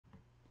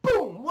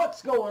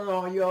What's going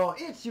on, y'all?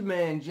 It's your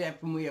man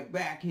Jeff, and we are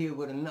back here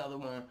with another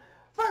one.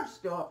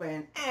 First off,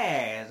 and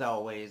as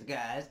always,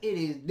 guys, it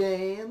is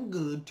damn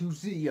good to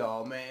see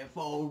y'all, man,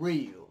 for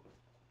real.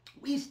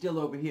 We still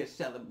over here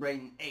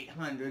celebrating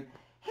 800.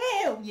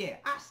 Hell yeah,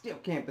 I still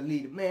can't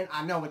believe it, man.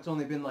 I know it's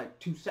only been like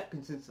 2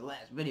 seconds since the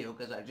last video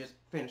because I just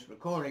finished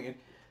recording it.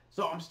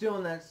 So I'm still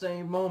in that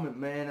same moment,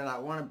 man, and I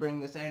want to bring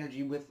this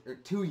energy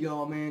to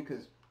y'all, man,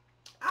 because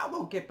I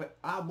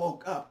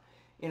woke up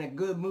in a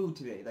good mood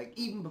today. Like,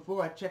 even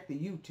before I checked the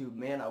YouTube,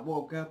 man, I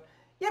woke up.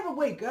 You ever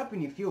wake up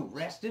and you feel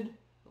rested?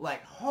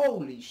 Like,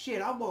 holy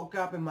shit, I woke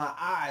up and my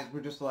eyes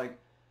were just like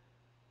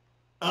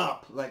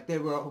up, like they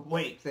were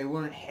awake. They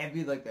weren't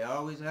heavy like they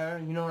always are.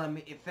 You know what I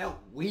mean? It felt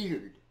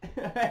weird.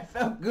 It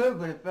felt good,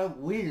 but it felt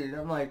weird.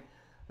 I'm like,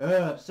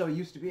 I'm so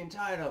used to being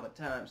tired all the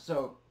time.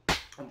 So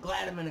I'm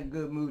glad I'm in a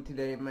good mood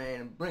today, man.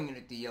 I'm bringing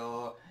it to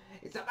y'all.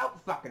 It's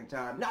about fucking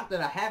time. Not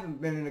that I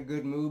haven't been in a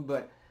good mood,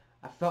 but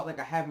I felt like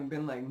I haven't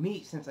been like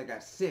me since I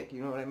got sick,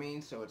 you know what I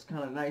mean? So it's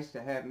kind of nice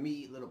to have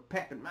me, a little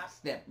pep in my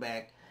step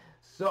back.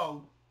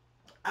 So,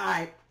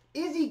 alright,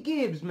 Izzie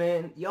Gibbs,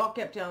 man. Y'all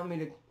kept telling me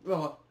to,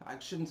 well, I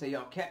shouldn't say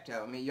y'all kept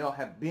telling me. Y'all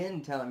have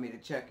been telling me to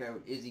check out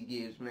Izzie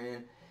Gibbs,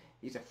 man.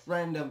 He's a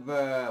friend of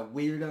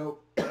Weirdo.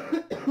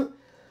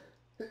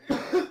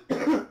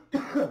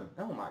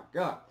 Oh my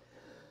god.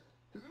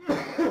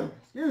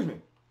 Excuse me.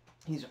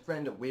 He's a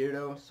friend of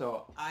Weirdo,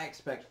 so I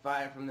expect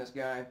fire from this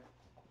guy,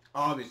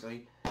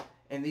 obviously.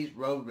 And these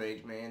road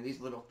rage, man, these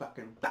little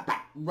fucking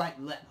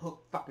right, left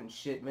hook fucking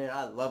shit, man,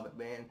 I love it,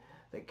 man.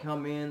 They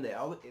come in, they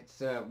always,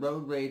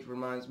 road rage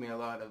reminds me a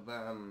lot of,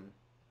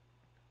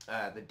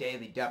 the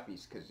Daily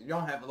Duppies, because you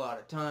don't have a lot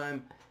of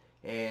time,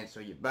 and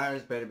so your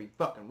buyers better be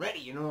fucking ready,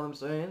 you know what I'm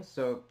saying?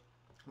 So,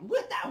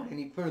 without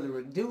any further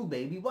ado,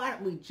 baby, why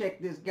don't we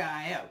check this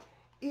guy out?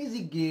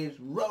 Izzie Gibbs,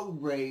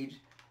 Road Rage.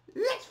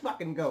 Let's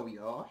fucking go,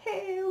 y'all.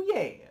 Hell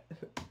yeah.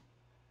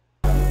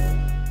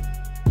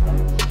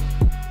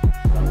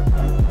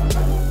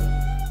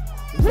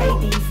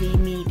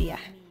 JDZmedia.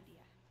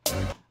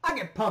 I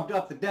get pumped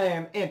off the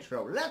damn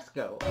intro. Let's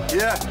go.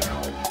 Yeah.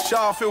 Shout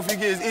out Filthy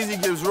Gibbs, Izzie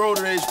Gibbs, Road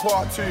Rage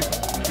Part 2.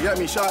 You get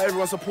me? Shout out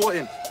everyone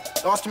supporting.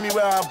 Asking me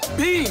where I've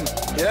been.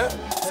 Yeah?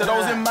 Said I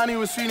was in Manny,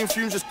 was feeling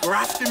fumes, just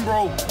grafting,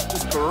 bro.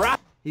 Just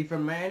grafting. He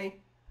from Manny?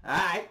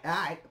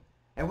 Alright.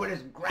 And what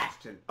is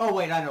grafting? Oh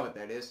wait, I know what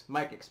that is.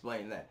 Mike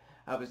explained that.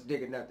 I was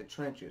digging out the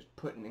trenches,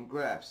 putting in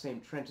grafts, same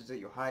trenches that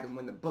you're hiding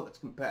when the bullets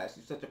can pass.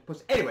 You such a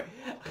pussy. Anyway,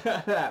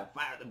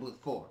 fire the booth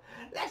 4.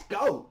 Let's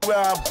go. Where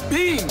I've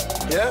been,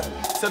 yeah?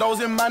 Said I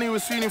was in Manny,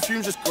 was feeling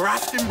fumes, just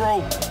grafting, bro.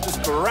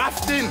 Just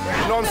grafting.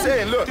 You know what I'm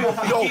saying? Look,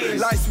 yo,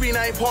 like Sween,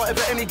 I ain't part of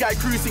it. Any guy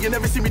cruising, you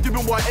never see me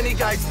doing what any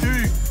guys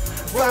do.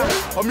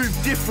 Fam, I move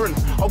different.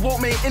 I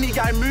won't make any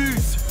guy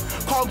moves.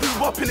 Can't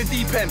move up in the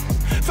deep end.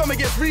 Fam, I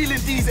get real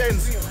in these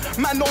ends.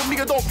 Man, no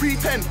nigga, don't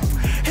pretend.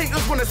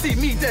 Haters wanna see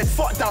me dead.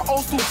 Fuck that, I'll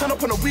still turn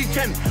up on a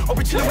weekend. I'll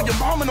be chilling with your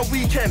mom on a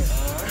weekend.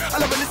 I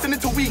love listening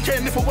to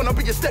Weekend. If I wanna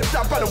be your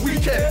stepdad by the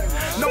weekend.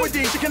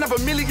 Nowadays, you can have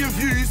 1 million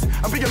views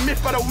and be a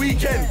myth by the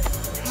weekend.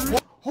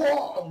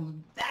 Oh,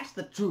 that's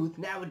the truth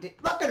nowadays.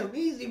 Look at him,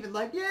 he's even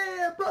like,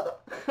 yeah, brother.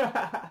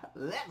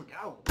 Let's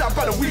go. That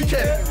by the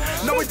weekend.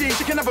 Nowadays,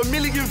 you can have 1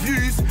 million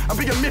views and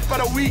be a myth by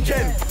the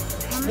weekend.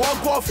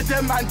 One go for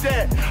them man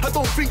there. I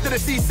don't think that they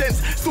see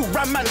sense. Still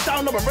ram man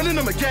down, I'm running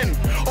them again.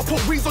 I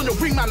put wings on your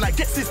wingman like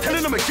Gets is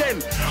telling them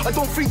again. I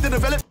don't think they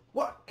develop.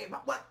 What? Hey,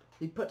 what?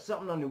 He put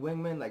something on the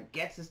wingman like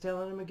Gets is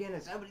telling him again?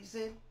 Is that what he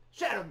said?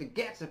 Shout out to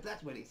Gets if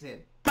that's what he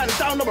said. Man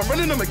down, I'm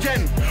running them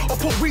again. I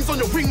put wings on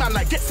your wingman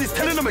like Gets is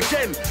telling them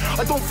again.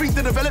 I don't think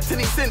they developed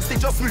any sense. They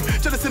just move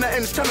jealous in the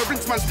ends, trying to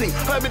rinse man's thing.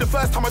 Heard me the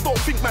first time, I don't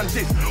think man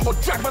did. Or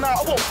drag man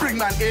out, I won't bring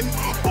man in.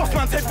 Boss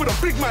man's head with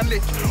a big man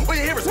lick. All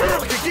you hear is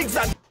like a gigs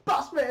and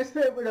Boss man's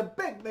head with a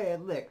big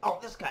man lick. Oh,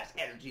 this guy's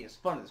energy is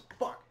fun as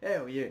fuck.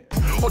 Hell yeah.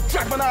 Or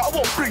drag man out, I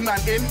won't bring man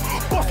in.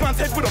 Boss man's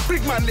head with a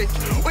big man lick.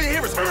 All you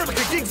hear is like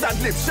a gigs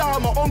and lip. Shout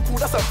out my uncle,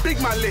 that's a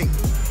big man link.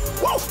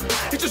 Whoa,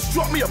 he just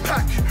dropped me a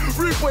pack.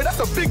 Rude boy, that's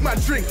a big man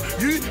drink.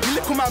 You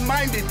little man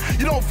minded.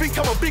 You don't think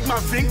I'm a big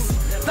man thinks.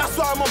 That's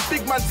why I'm on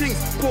big man things.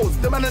 Pause,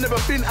 the man have never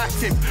been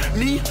active.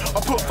 Me,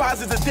 I put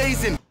thousands of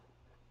days in.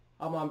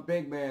 I'm on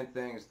big man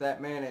things.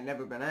 That man ain't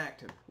never been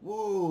active.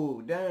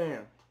 Whoa,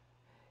 damn.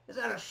 Is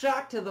that a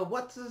shock to the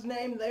what's his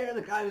name there?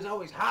 The guy who's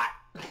always hot?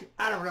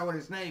 I don't know what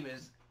his name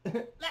is.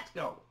 Let's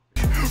go.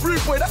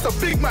 Rude boy, that's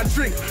a big man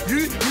drink.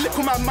 You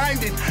little man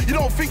minded. You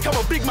don't think I'm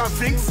a big man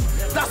thinks.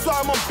 That's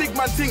why I'm on big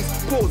man things.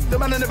 Pause, the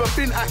man have never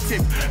been active.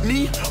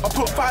 Me, I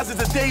put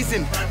thousands of days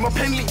in. My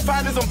pen leaked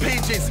finders on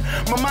pages.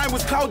 My mind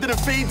was clouded and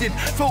faded.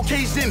 Felt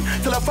caged in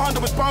till I found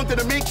I was bound to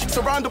the matrix.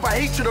 Surrounded by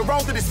hatred,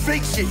 around to this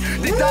fake shit.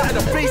 They doubted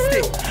and faced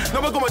it.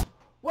 Now I got my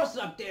What's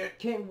up there,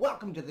 King?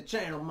 Welcome to the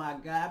channel, my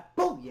guy.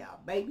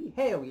 Booyah, baby.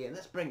 Hell yeah,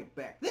 let's bring it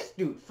back. This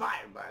dude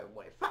fire, by the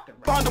way. Fucking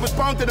right. Found I was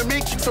bound to the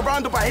matrix,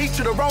 surrounded by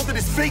hatred, around to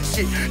this fake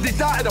shit. They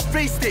doubted, I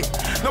faced it.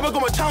 Now I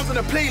got my chance on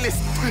the playlist.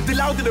 They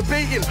louder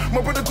debating.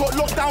 My brother got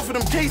locked down for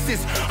them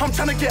cases. I'm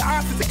trying to get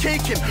answers to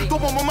caking.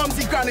 Don't want my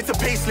mumsy grinding to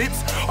pay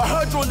slips. I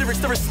heard your lyrics,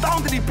 they're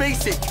astoundingly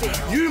basic.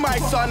 You, my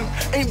son,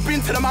 ain't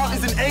been to the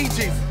mountains in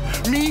ages.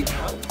 Me,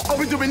 I've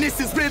been doing this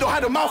since Beardo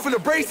had a mouthful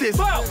of braces.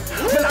 Man,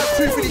 I'm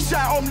truthfully shy,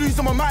 I'm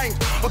losing my mind.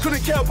 I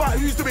couldn't care about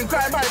who's doing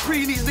grind. My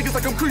pre these niggas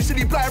like I'm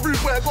crucially blind. Rude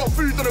boy, I got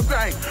food on the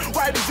grind.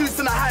 Why the juice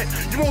in the hype?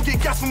 You won't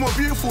get gas from a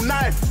beautiful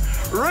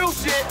knife. Real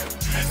shit.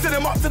 Send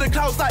them up to the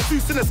clouds like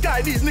Zeus in the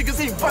sky. These niggas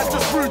ain't bad,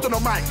 just rude on the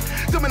mic.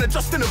 Them in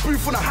just in the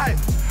booth on the hype.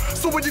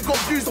 So when you got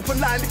views up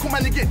online, little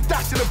man, you get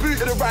dashed in the boot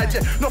of the ride.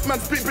 Yeah, enough man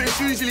spit, but it's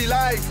usually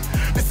lies.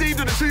 Deceived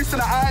of the truth in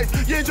the eyes.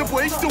 Yeah, your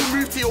boy still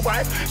move to your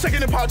wife. Shaking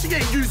the pouch, you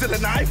ain't using a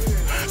knife.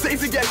 So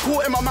if you get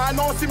caught in my mind,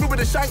 I'll see me with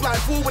a shank like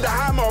fool with a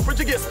hammer. But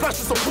you get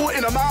splashed with support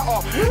in a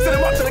matter. Send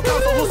them up to the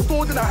council, who's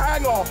stored in a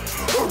hangar.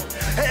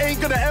 It ain't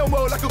gonna end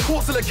well like a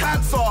corpse of the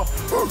cancer.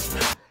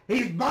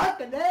 He's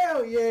barking,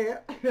 hell yeah.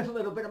 A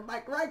little bit of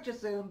Mike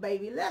Righteous in him,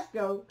 baby. Let's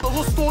go. I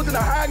was stored in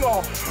a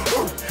hangar.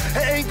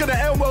 It ain't gonna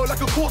end well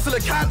like a corpse of the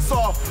cancer.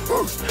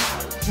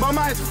 My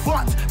mind's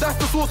fucked, that's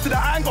the source to the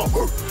anger.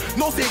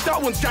 No, see, that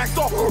one's gassed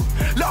up.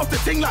 Let off the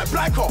thing like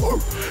Blanca.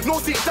 No,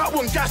 see, that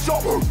one gassed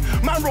up.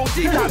 Man roll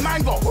deep like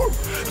mango.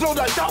 No,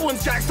 that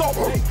one's gassed up.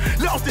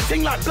 Let off the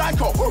thing like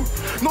Blanca.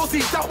 No,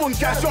 see, that one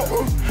gassed up.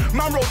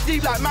 Man roll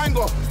deep like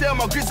mango. Stay on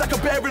my grits like a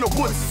bear in the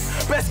woods.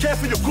 Best care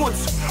for your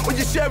goods when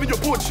you're sharing your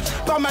budge.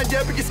 Bad man,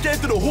 yeah, but you're scared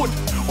to the hood.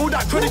 All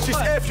that credit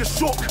just air if you're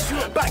shook.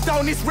 Back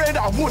down, it's rare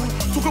that I would.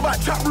 Talk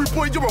about trap rude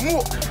boy, you're a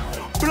mook.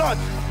 Blood.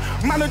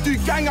 Man, I do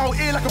gang out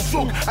here like I'm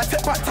shook. I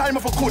take back time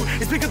if I could.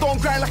 It's bigger,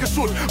 don't grind like I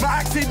should. My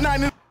axe is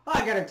 9 and...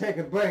 I gotta take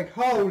a break.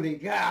 Holy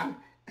God.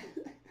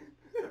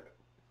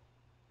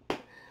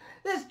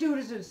 This dude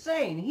is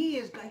insane.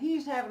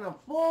 He's having a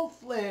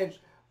full-fledged,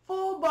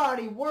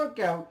 full-body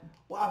workout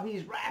while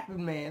he's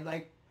rapping, man.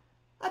 Like,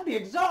 I'd be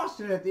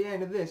exhausted at the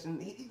end of this.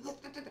 And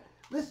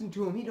listen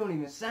to him. He don't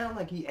even sound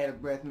like he out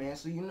of breath, man.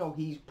 So you know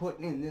he's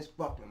putting in this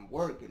fucking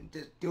work and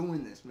just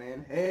doing this,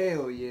 man.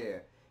 Hell yeah.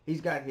 He's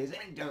got his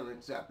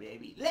endurance up,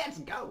 baby. Let's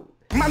go.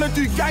 Man, I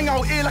do gang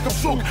out here like I'm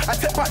shook. I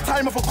take back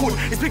time if I could.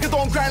 It's bigger,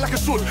 don't grind like I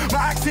should. My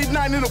axe is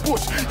 9 in the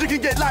bush. You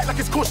can get light like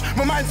it's kush.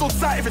 My mind's on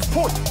sight if it's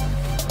push.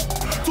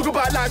 Talk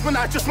about life when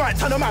I just might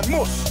turn a man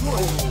mush.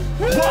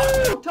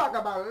 What? Talk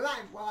about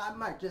life while I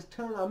might just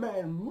turn a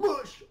man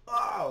mush.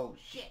 Oh,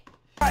 shit.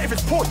 If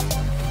it's push.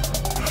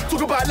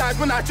 Talk about life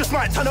when I just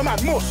might turn a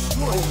man mush.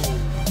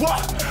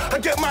 What? I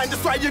get mine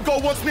just right you go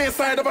once me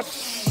inside of a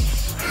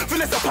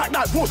Vanessa pack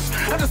that bush,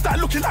 and just start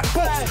looking like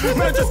box.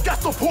 Man, I just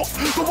gassed off hooks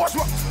to watch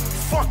my...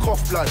 Fuck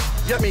off, blood.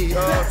 Get me,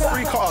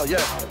 free car, yeah.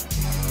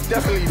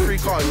 Definitely free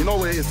car, you know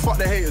what it is. Fuck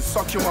the haters,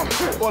 suck your mum.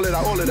 All of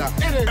that, all of that.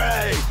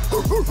 Hey!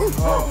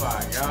 Oh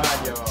my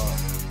God, yo.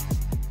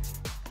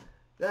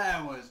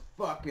 That was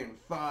fucking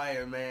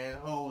fire, man.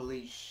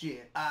 Holy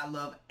shit. I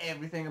love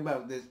everything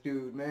about this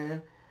dude,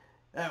 man.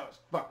 That was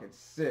fucking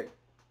sick.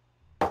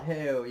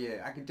 Hell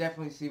yeah, I could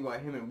definitely see why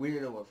him and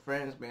Weirdo were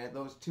friends, man.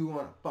 Those two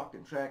on a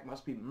fucking track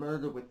must be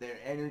murder with their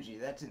energy.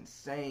 That's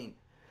insane.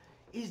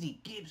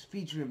 Izzie Gibbs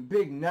featuring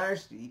Big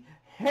Nasty.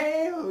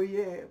 Hell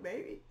yeah,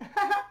 baby.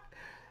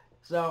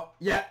 So,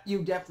 yeah,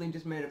 you definitely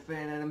just made a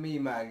fan out of me,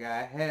 my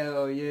guy.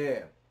 Hell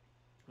yeah.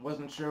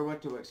 Wasn't sure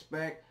what to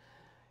expect.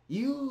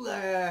 You,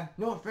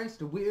 no offense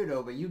to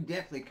Weirdo, but you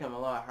definitely come a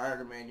lot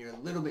harder, man. You're a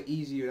little bit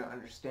easier to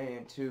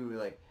understand, too.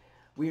 Like,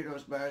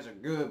 Weirdo's bars are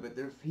good, but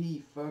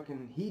he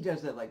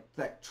does that, like,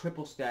 that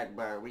triple stack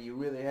bar where you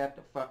really have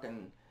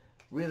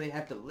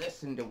to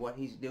listen to what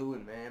he's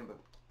doing, man. But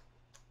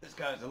this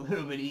guy's a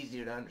little bit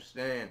easier to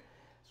understand.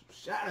 So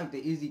shout out to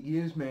Izzie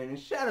Gibbs, man, and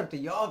shout out to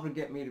y'all for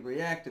getting me to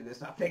react to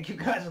this. I think you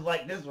guys will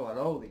like this one.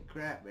 Holy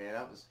crap, man.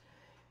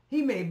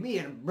 He made me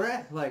in a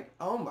breath, like,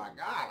 oh my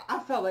God. I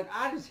felt like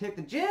I just hit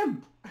the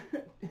gym.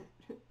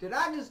 Did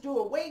I just do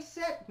a weight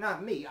set?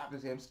 Not me,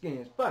 obviously I'm skinny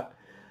as fuck.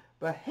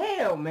 But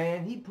hell,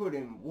 man, he put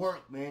in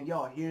work, man.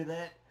 Y'all hear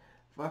that?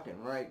 Fucking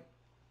right.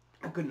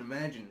 I couldn't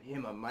imagine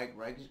him and Mike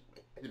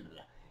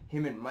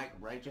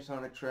Righteous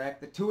on a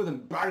track. The two of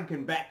them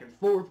barking back and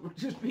forth would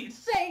just be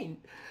insane.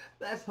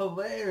 That's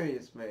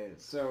hilarious, man.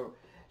 So,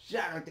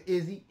 shout out to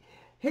Izzie.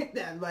 Hit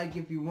that like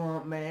if you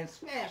want, man.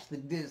 Smash the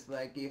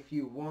dislike if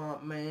you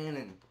want, man.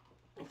 And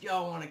if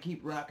y'all want to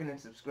keep rocking and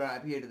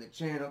subscribe here to the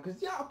channel,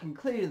 because y'all can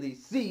clearly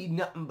see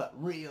nothing but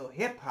real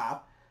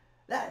hip-hop.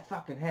 That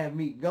fucking had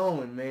me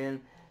going,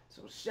 man.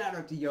 So shout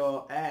out to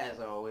y'all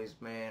as always,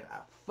 man. I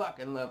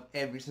fucking love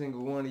every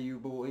single one of you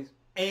boys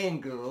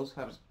and girls.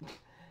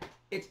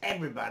 It's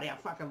everybody. I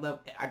fucking love,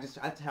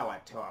 that's how I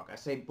talk. I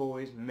say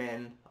boys,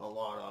 men, a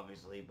lot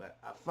obviously, but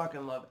I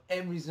fucking love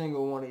every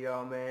single one of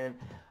y'all, man.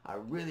 I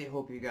really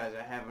hope you guys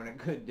are having a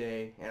good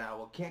day, and I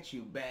will catch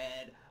you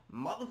bad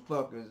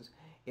motherfuckers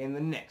in the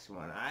next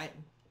one, alright?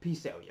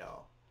 Peace out,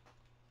 y'all.